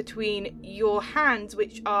connection between your hands,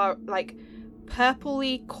 which are like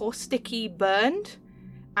purpley, causticy burned,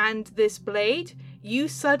 and this blade, you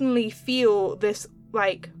suddenly feel this,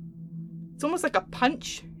 like, it's almost like a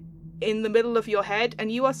punch in the middle of your head,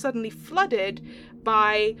 and you are suddenly flooded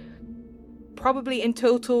by probably in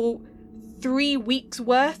total 3 weeks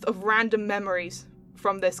worth of random memories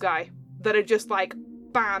from this guy that are just like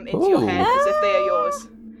bam into your head as if they are yours.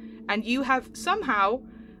 And you have somehow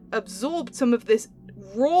absorbed some of this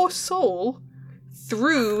raw soul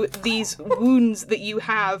through these wounds that you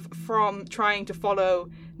have from trying to follow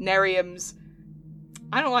Nerium's.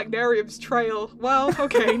 I don't like Nerium's trail. Well,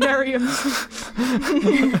 okay, Nerium's.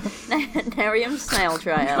 Nerium's snail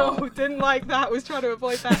trail. No, didn't like that. Was trying to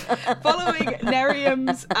avoid that. Following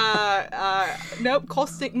Nerium's, nope,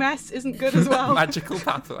 caustic mess isn't good as well. Magical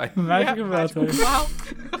pathway. Magical pathway. Well,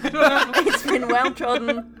 I don't know. It's been well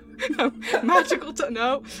trodden. No, magical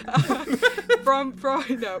no. From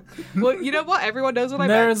no. Well, you know what? Everyone knows what I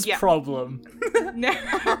meant. There's problem.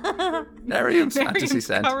 Nerium's fantasy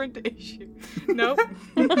set. Current issue. No.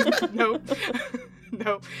 No.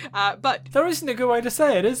 No. But There isn't a good way to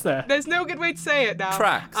say it, is there? there's no good way to say it now.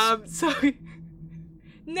 Tracks. So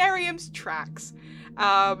Nerium's tracks.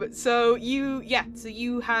 So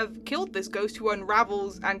you have killed this ghost who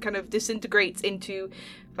unravels and kind of disintegrates into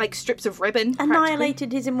like strips of ribbon.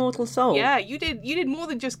 Annihilated his immortal soul. Yeah, you did more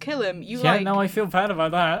than just kill him. You Yeah, no, I feel bad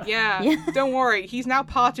about that. Yeah, don't worry. He's now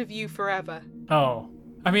part of you forever. Oh.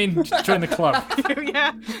 I mean, join the club.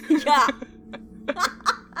 Yeah. Yeah.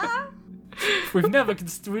 We've never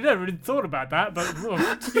really thought about that, but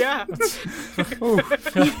Yeah.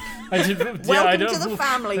 Welcome to the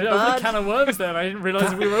family, I opened a bud. can of worms there. I didn't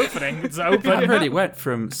realise we were opening. It's I open. really went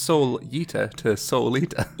from soul eater to soul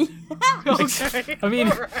eater. Okay. I mean,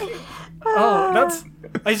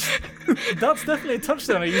 that's definitely a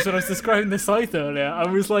touchstone I used when I was describing the scythe earlier. I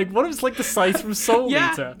was like, what if it's like the scythe from Soul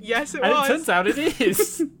Yeah. Eater? Yes, it And was. it turns out it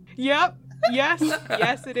is. Yep. Yes,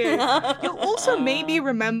 it is. You'll also maybe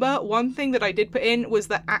remember one thing that I did put in was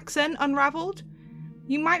that Axen unraveled.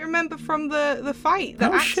 You might remember from the fight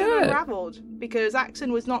that Oh, Axen shit. unraveled, because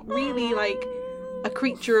Axen was not really like a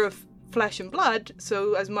creature of flesh and blood,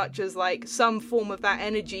 so as much as like some form of that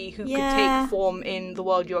energy who could Yeah. take form in the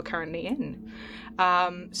world you're currently in.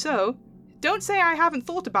 So don't say I haven't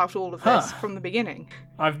thought about all of this from the beginning.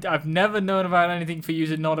 I've never known about anything for you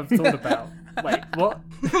to not have thought about. Wait, what?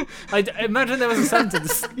 I imagine there was a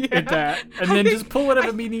sentence in there, and then just pull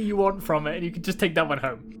whatever meaning you want from it, and you can just take that one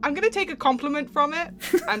home. I'm going to take a compliment from it,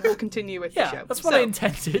 and we'll continue with the Yeah, show. that's what So- I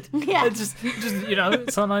intended. Yeah. It's just you know,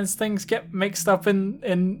 sometimes things get mixed up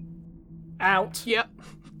in out. Yep.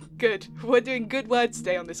 Good. We're doing good words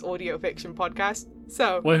today on this audio fiction podcast.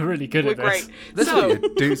 So We're really good we're at this. great. This So will be a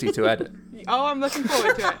doozy to edit. oh, I'm looking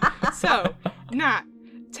forward to it. So, Nat,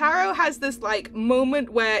 Taro has this like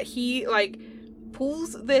moment where he like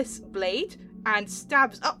pulls this blade and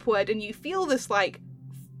stabs upward, and you feel this like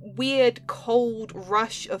weird cold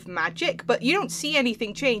rush of magic, but you don't see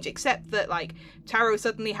anything change except that like Taro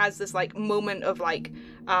suddenly has this like moment of like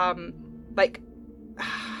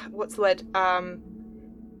what's the word,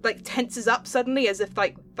 like tenses up suddenly as if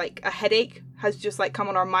like a headache has just like come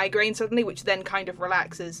on, or migraine suddenly, which then kind of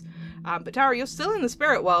relaxes. But Taro, you're still in the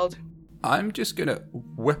spirit world. I'm just gonna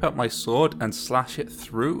whip out my sword and slash it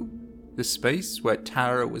through the space where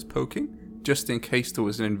Taro was poking, just in case there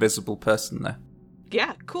was an invisible person there.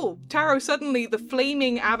 Yeah, cool. Taro, suddenly the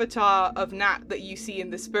flaming avatar of Nat that you see in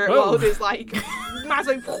the spirit Whoa. world is like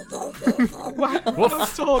massive whack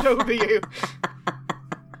sword over you.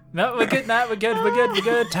 No, we're good. We're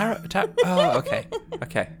good. Taro. Oh,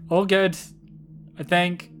 okay. All good. I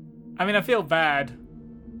think. I mean, I feel bad.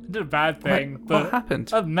 I did a bad thing, Wait, but what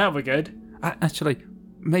happened? other than that, we're good. Actually,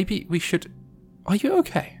 maybe we should. Are you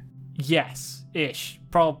okay? Yes, ish.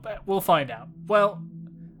 We'll find out. Well,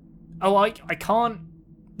 I can't,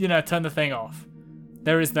 turn the thing off.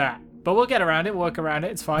 There is that, but we'll get around it. Work around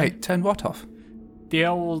it. It's fine. Wait, turn what off? The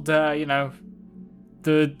old, the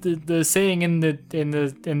seeing in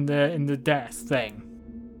the death thing.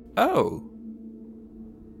 Oh,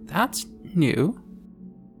 that's new.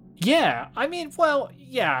 Yeah, I mean, well,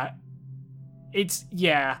 yeah.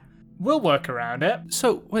 We'll work around it.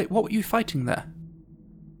 So, wait, what were you fighting there?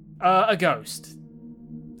 A ghost.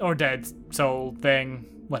 Or dead soul thing,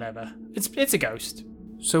 whatever. It's a ghost.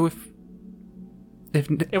 So if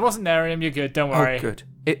It wasn't Nerium, you're good, don't worry. oh, good.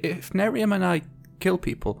 If Nerium and I kill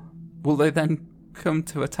people, will they then come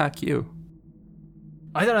to attack you?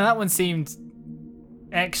 I don't know, that one seemed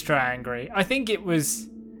extra angry. I think it's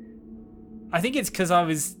because I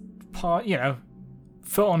was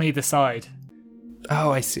foot on either side.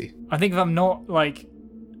 Oh, I see. I think if I'm not,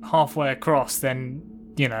 halfway across, then,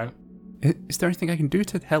 Is there anything I can do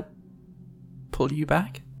to help pull you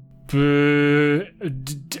back? I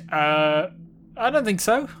don't think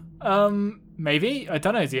so. Maybe. I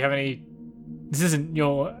don't know. Do you have any... This isn't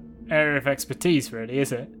your area of expertise, really,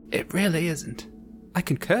 is it? It really isn't. I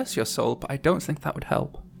can curse your soul, but I don't think that would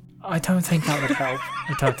help. I don't think that would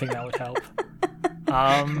help.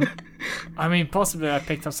 I mean, possibly I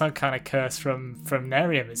picked up some kind of curse from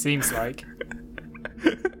Nerium, it seems like.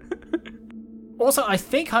 Also, I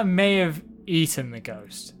think I may have eaten the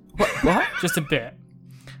ghost. What? Just a bit.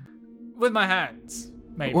 With my hands,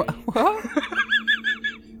 maybe. What?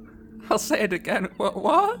 I'll say it again.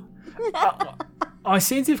 What? I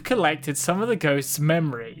seem to have collected some of the ghost's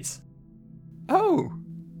memories. Oh.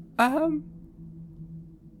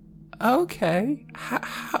 Okay.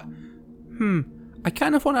 I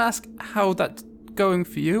kind of want to ask how that's going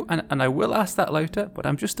for you, and I will ask that later, but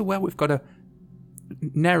I'm just aware we've got a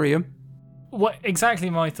Nerium. What exactly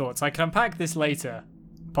my thoughts? I can unpack this later,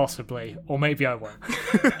 possibly, or maybe I won't.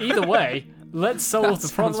 Either way, let's solve the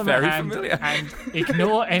problem at hand and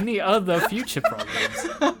ignore any other future problems.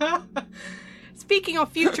 Speaking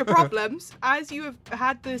of future problems, as you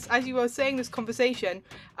were saying this conversation,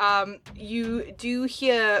 you do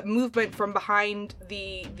hear movement from behind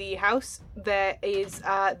the house. There is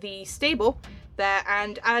the stable there,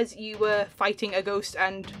 and as you were fighting a ghost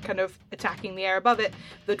and kind of attacking the air above it,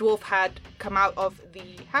 the dwarf had come out of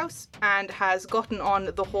the house and has gotten on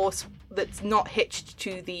the horse that's not hitched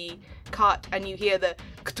to the cart, and you hear the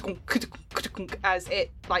as it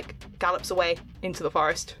like gallops away into the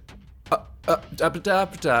forest. No,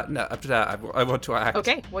 I want to act.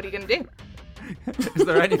 Okay, what are you gonna do? Is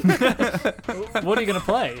there any? What are you gonna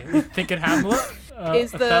play? Thinking Hamlet?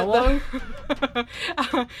 Is the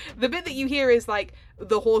bit that you hear is like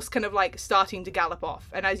the horse kind of like starting to gallop off,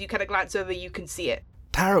 and as you kind of glance over, you can see it.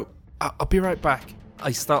 Taro, I'll be right back.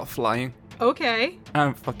 I start flying. Okay.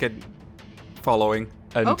 I'm fucking following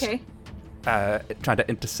and Okay. Trying to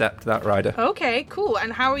intercept that rider. Okay, cool.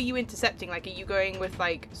 And how are you intercepting? Like, are you going with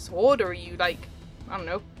like sword, or are you like, I don't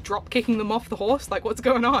know, drop kicking them off the horse? Like, what's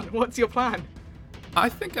going on? What's your plan? I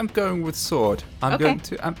think I'm going with sword. I'm going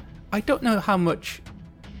to. I don't know how much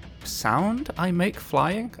sound I make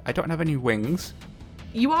flying. I don't have any wings.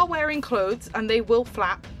 You are wearing clothes, and they will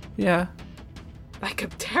flap Yeah. like a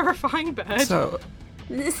terrifying bird. So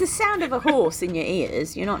It's the sound of a horse in your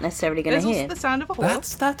ears. You're not necessarily going There's to also hear. the sound of a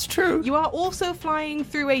horse. that's true. You are also flying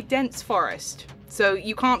through a dense forest, so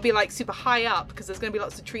you can't be like super high up because there's going to be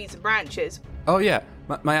lots of trees and branches. Oh yeah.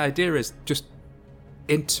 My idea is just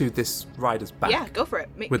into this rider's back. Yeah, go for it.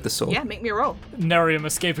 With the sword. Yeah, make me a roll. Nerium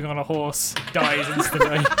escaping on a horse dies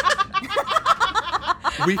instantly.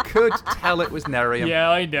 We could tell it was Nerium. Yeah,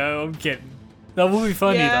 I know, I'm kidding. That would be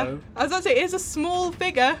funny though. I was about to say, it's a small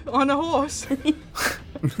figure on a horse.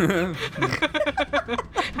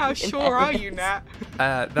 How sure are you, Nat?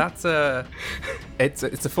 That's it's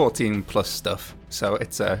a 14 plus stuff, so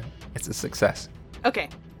it's a success. Okay,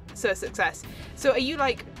 so success. So are you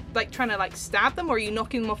like trying to like stab them, or are you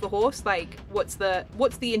knocking them off the horse? Like, what's the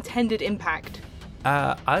intended impact?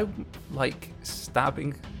 I'm like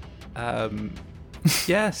stabbing.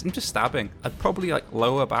 Yes, I'm just stabbing. I'd probably like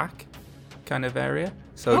lower back kind of area,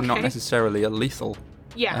 so Okay. not necessarily a lethal.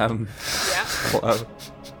 Yeah. Yeah. Blow.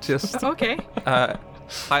 Just Okay.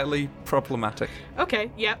 highly problematic.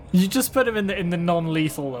 Okay. Yep. You just put him in the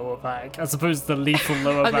non-lethal lower back, as opposed to the lethal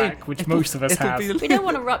lower back, which most of us have. We don't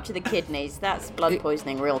want to rupture the kidneys. That's blood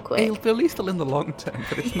poisoning real quick. It'll be lethal in the long term,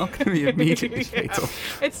 but it's not going to be immediately fatal.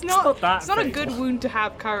 It's not a fatal. good wound to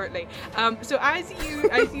have currently. So as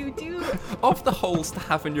you do, Of the holes to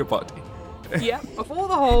have in your body. yeah, of all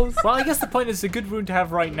the holes. Well, I guess the point is, it's a good wound to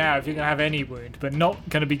have right now if you're going to have any wound, but not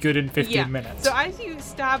going to be good in 15 Yeah. minutes. So as you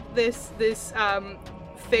stab this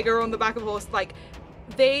figure on the back of the horse, like,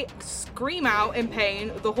 they scream out in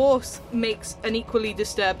pain. The horse makes an equally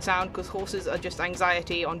disturbed sound because horses are just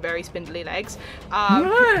anxiety on very spindly legs.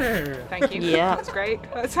 Thank you. Yeah. That's great.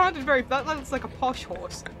 That looks like a posh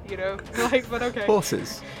horse, you know? Like, but okay.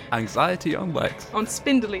 Horses. Anxiety on legs. On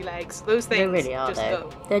spindly legs. Those things They really are, just though.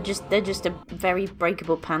 go. They're just a very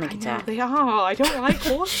breakable panic No, attack. they are. I don't like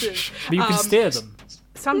horses. But you can steer them.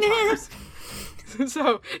 Sometimes.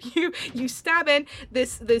 So you stab in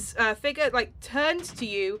this figure, like, turns to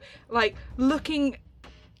you, like, looking.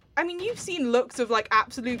 I mean, you've seen looks of like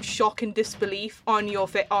absolute shock and disbelief on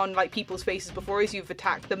on like people's faces before as you've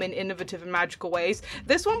attacked them in innovative and magical ways.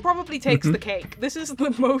 This one probably takes the cake. This is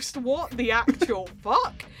the most what the actual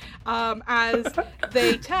fuck. As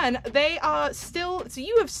they turn, they are still. So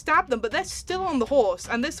you have stabbed them, but they're still on the horse,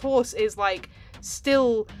 and this horse is like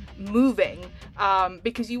still moving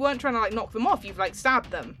because you weren't trying to like knock them off. You've like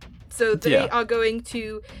stabbed them. So they are going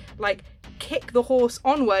to, like, kick the horse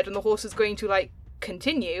onward, and the horse is going to, like,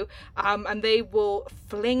 continue, and they will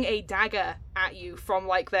fling a dagger at you from,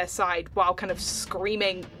 like, their side while kind of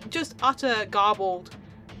screaming just utter garbled,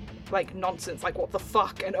 like, nonsense, like, what the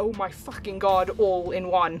fuck, and oh my fucking god, all in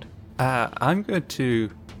one. I'm going to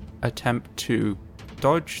attempt to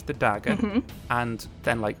dodge the dagger and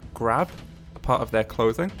then, like, grab a part of their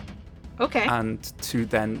clothing. Okay. And to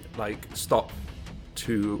then, like, stop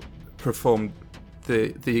to perform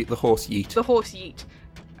the horse yeet. The horse yeet.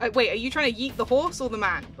 Wait, are you trying to yeet the horse or the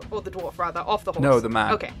man? Or the dwarf, rather, off the horse? No, the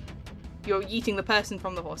man. Okay. You're yeeting the person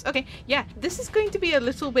from the horse. Okay, yeah, this is going to be a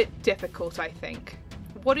little bit difficult, I think.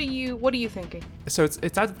 What are you thinking? So it's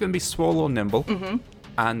either going to be Swole or Nimble,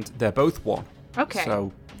 and they're both 1. Okay.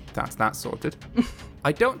 So that's that sorted.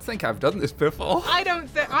 I don't think I've done this before. I don't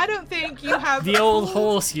think you have The old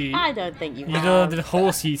horse yeet. I don't think you You have. know, the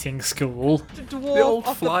horse eating school. dwarf The old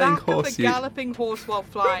off the flying back of horse the yeet. galloping horse while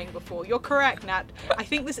flying before. You're correct, Nat. I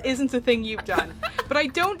think this isn't a thing you've done. But I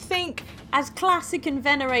don't think... As classic and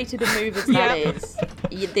venerated a move as that Yeah.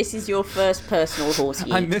 is, this is your first personal horse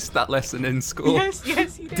yeet. I missed that lesson in school. Yes, you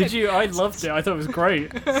did. Did you? I loved it. I thought it was great.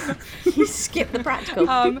 You skipped the practical.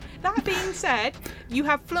 That being said, you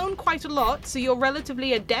have flown quite a lot, so you're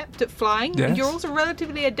relatively adept at flying. Yes. And you're also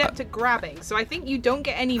relatively adept at grabbing. So I think you don't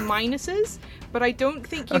get any minuses, but I don't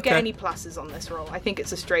think you get Okay. any pluses on this roll. I think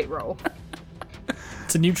it's a straight roll.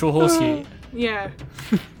 It's a neutral horse yeet. Yeah.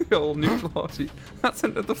 The old neutral horse yeet. That's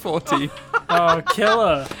another 40. Oh,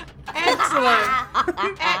 killer.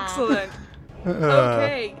 Excellent. Excellent.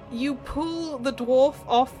 Okay, you pull the dwarf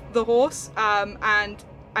off the horse, and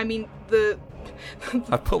I mean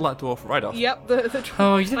I pulled that dwarf right off. Yep, the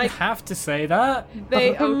Oh, you didn't like, have to say that.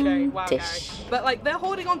 They okay, wow, Gary. Tish. But like they're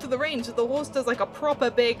holding onto the reins, so the horse does like a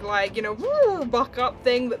proper big like buck up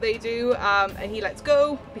thing that they do, and he lets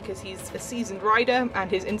go because he's a seasoned rider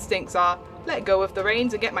and his instincts are let go of the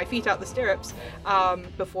reins and get my feet out the stirrups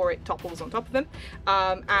before it topples on top of him,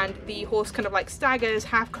 and the horse kind of like staggers,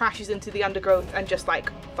 half crashes into the undergrowth and just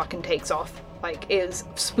like fucking takes off, like is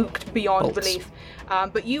spooked beyond Bolts. belief.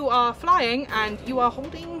 But you are flying and you are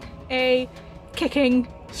holding a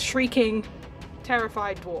kicking, shrieking,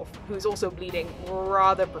 terrified dwarf who's also bleeding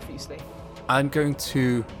rather profusely. I'm going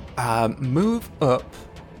to move up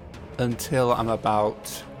until I'm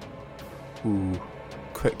about...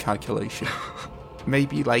 quick calculation.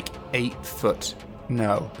 Maybe like 8 foot.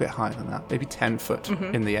 No, a bit higher than that. Maybe 10 foot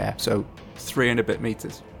in the air. So 3 and a bit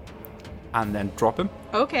meters. And then drop him.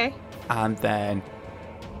 Okay. And then,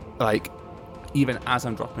 like, even as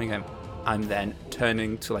I'm dropping him, I'm then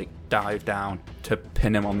turning to, like, dive down to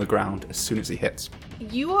pin him on the ground as soon as he hits.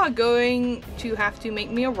 You are going to have to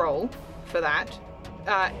make me a roll for that.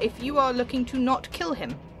 If you are looking to not kill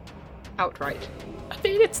him outright. I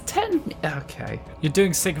mean, it's 10. Okay. You're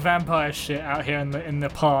doing sick vampire shit out here in the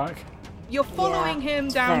park. You're following him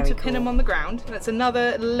it's down very to pin him cool. on the ground. That's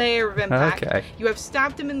another layer of impact. Okay. You have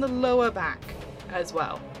stabbed him in the lower back as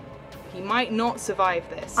well. He might not survive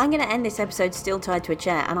this. I'm going to end this episode still tied to a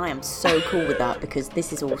chair, and I am so cool with that because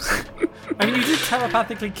this is awesome. I mean, you did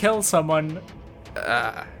telepathically kill someone.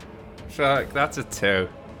 Fuck, that's a 2.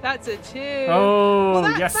 That's a 2. Oh,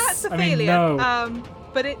 well, yes. That's a I mean, failure. no.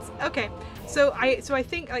 But it's okay. So I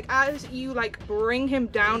think like as you like bring him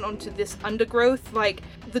down onto this undergrowth, like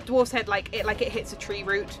the dwarf's head like it hits a tree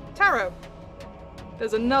root. Taro,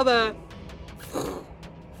 there's another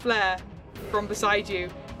flare from beside you,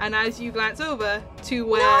 and as you glance over to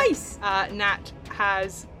where Nice! Nat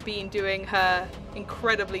has been doing her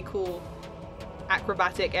incredibly cool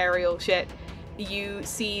acrobatic aerial shit, you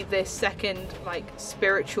see this second like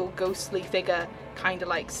spiritual ghostly figure kind of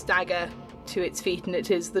like stagger to its feet, and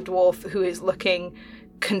it is the dwarf who is looking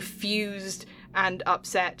confused and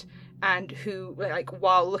upset, and who like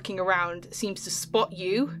while looking around seems to spot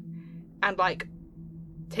you and like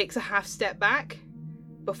takes a half step back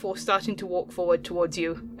before starting to walk forward towards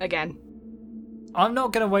you again. I'm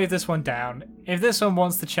not going to wave this one down. If this one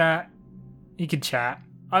wants to chat, he can chat.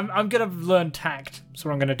 I'm going to learn tact. That's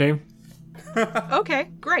what I'm going to do. Okay,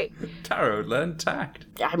 great. Taro, learn tact.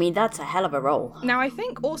 I mean, that's a hell of a roll. Now I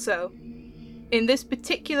think also in this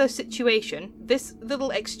particular situation, this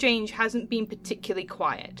little exchange hasn't been particularly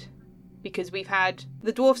quiet, because we've had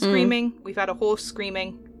the dwarf screaming, we've had a horse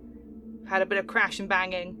screaming, we've had a bit of crash and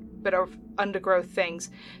banging, bit of undergrowth things.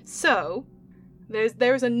 So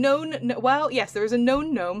there is a known, well, yes, there is a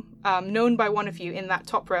known gnome, known by one of you in that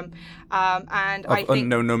top room, and I Of think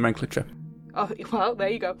unknown nomenclature. Oh, well, there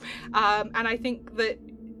you go. And I think that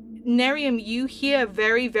Nerium, you hear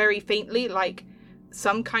very, very faintly, like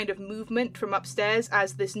some kind of movement from upstairs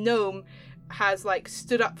as this gnome has like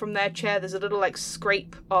stood up from their chair. There's a little like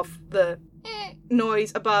scrape of the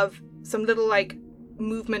noise above, some little like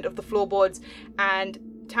movement of the floorboards, and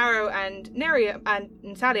Taro and Nerium and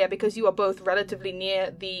Natalia, because you are both relatively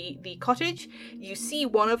near the cottage, you see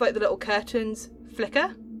one of like the little curtains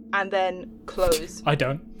flicker and then close. I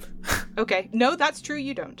don't. Okay, no, that's true,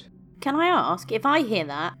 you don't. Can I ask, if I hear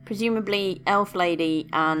that, presumably Elf Lady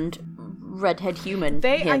and Redhead Human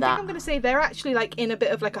hear I think that? I'm going to say they're actually like in a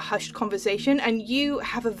bit of like a hushed conversation, and you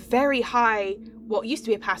have a very high, what used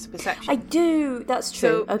to be a passive perception. I do, that's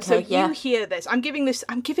true. So you hear this. I'm giving this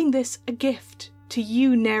a gift to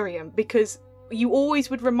you, Nerium, because you always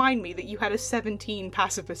would remind me that you had a 17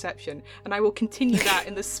 passive perception, and I will continue that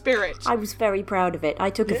in the spirit. I was very proud of it. I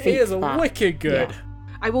took a feat It is for that. wicked good. Yeah.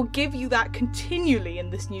 I will give you that continually in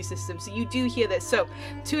this new system, so you do hear this. So,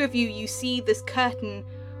 two of you see this curtain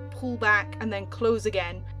pull back and then close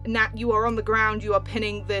again. Nat, you are on the ground, you are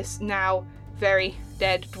pinning this now very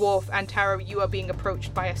dead dwarf, and Taro, you are being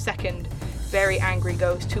approached by a second very angry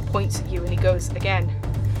ghost who points at you, and he goes again.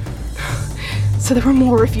 So there are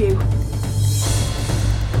more of you.